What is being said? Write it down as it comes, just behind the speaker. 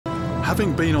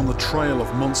Having been on the trail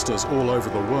of monsters all over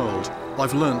the world,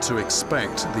 I've learned to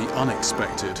expect the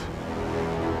unexpected.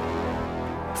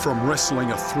 From wrestling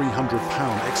a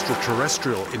 300-pound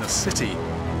extraterrestrial in a city,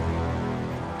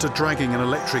 to dragging an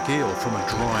electric eel from a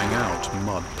drying-out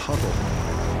mud puddle.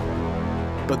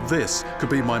 But this could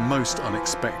be my most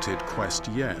unexpected quest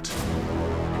yet.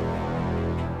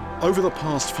 Over the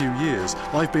past few years,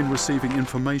 I've been receiving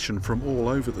information from all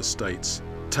over the States,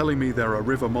 telling me there are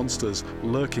river monsters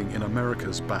lurking in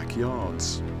America's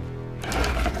backyards.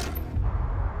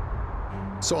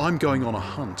 So I'm going on a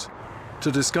hunt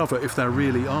to discover if there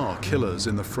really are killers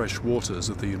in the fresh waters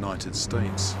of the United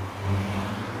States.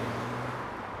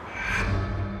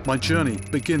 My journey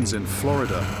begins in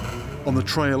Florida, on the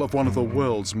trail of one of the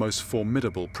world's most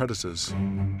formidable predators.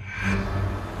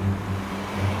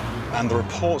 And the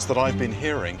reports that I've been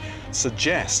hearing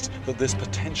suggest that this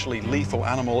potentially lethal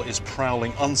animal is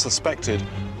prowling unsuspected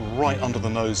right under the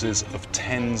noses of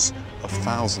tens of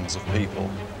thousands of people.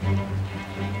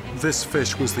 This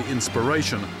fish was the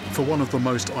inspiration for one of the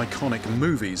most iconic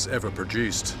movies ever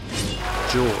produced,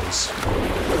 Jaws.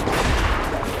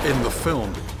 In the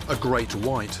film, a great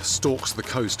white stalks the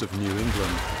coast of New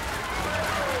England.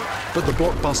 But the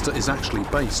blockbuster is actually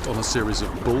based on a series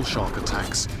of bull shark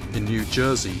attacks in New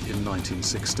Jersey in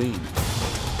 1916.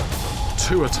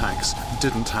 2 attacks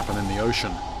didn't happen in the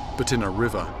ocean, but in a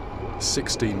river,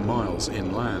 16 miles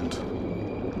inland.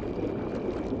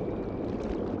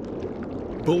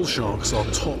 Bull sharks are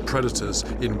top predators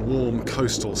in warm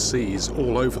coastal seas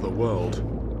all over the world.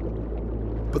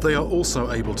 But they are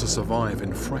also able to survive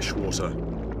in freshwater,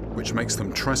 which makes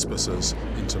them trespassers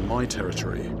into my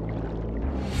territory.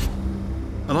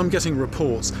 And I'm getting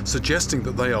reports suggesting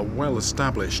that they are well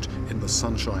established in the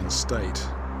Sunshine State.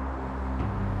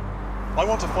 I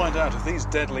want to find out if these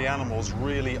deadly animals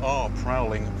really are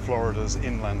prowling Florida's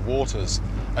inland waters,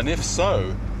 and if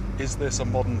so, is this a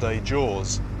modern-day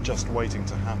Jaws just waiting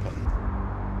to happen?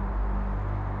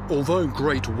 Although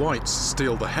great whites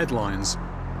steal the headlines,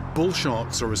 bull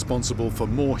sharks are responsible for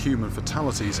more human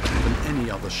fatalities than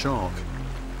any other shark.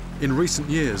 In recent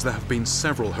years, there have been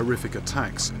several horrific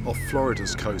attacks off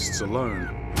Florida's coasts alone.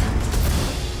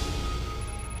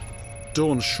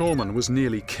 Dawn Shawman was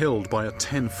nearly killed by a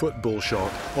 10-foot bull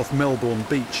shark off Melbourne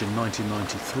Beach in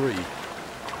 1993.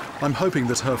 I'm hoping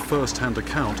that her first-hand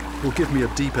account will give me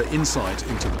a deeper insight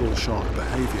into bull shark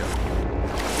behavior.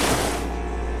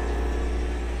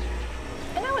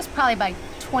 And I was probably about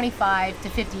 25 to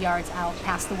 50 yards out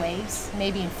past the waves,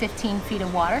 maybe in 15 feet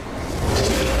of water.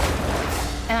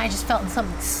 And I just felt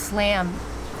something slam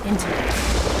into me.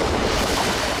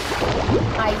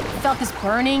 I felt this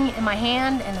burning in my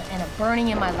hand and a burning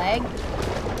in my leg.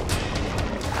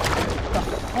 The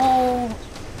whole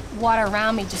water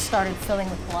around me just started filling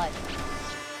with blood.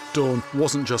 Dawn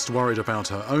wasn't just worried about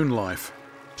her own life.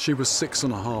 She was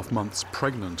 6.5 months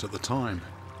pregnant at the time.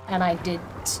 And I did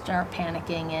start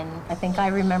panicking, and I think I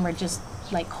remember just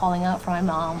like calling out for my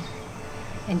mom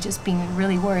and just being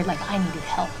really worried, like I needed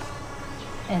help.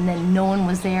 And then no one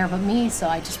was there but me, so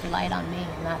I just relied on me,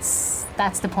 and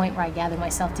that's the point where I gathered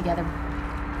myself together.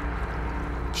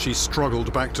 She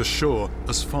struggled back to shore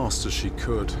as fast as she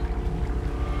could.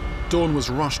 Dawn was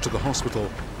rushed to the hospital,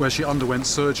 where she underwent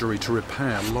surgery to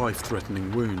repair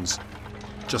life-threatening wounds.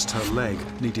 Just her leg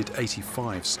needed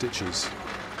 85 stitches.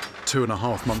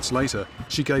 2.5 months later,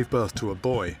 she gave birth to a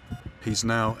boy. He's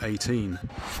now 18.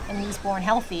 And he was born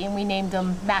healthy, and we named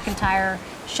him McIntyre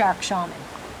Shark Shaman.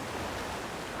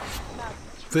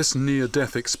 This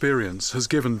near-death experience has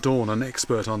given Dawn an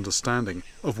expert understanding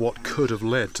of what could have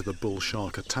led to the bull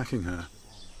shark attacking her.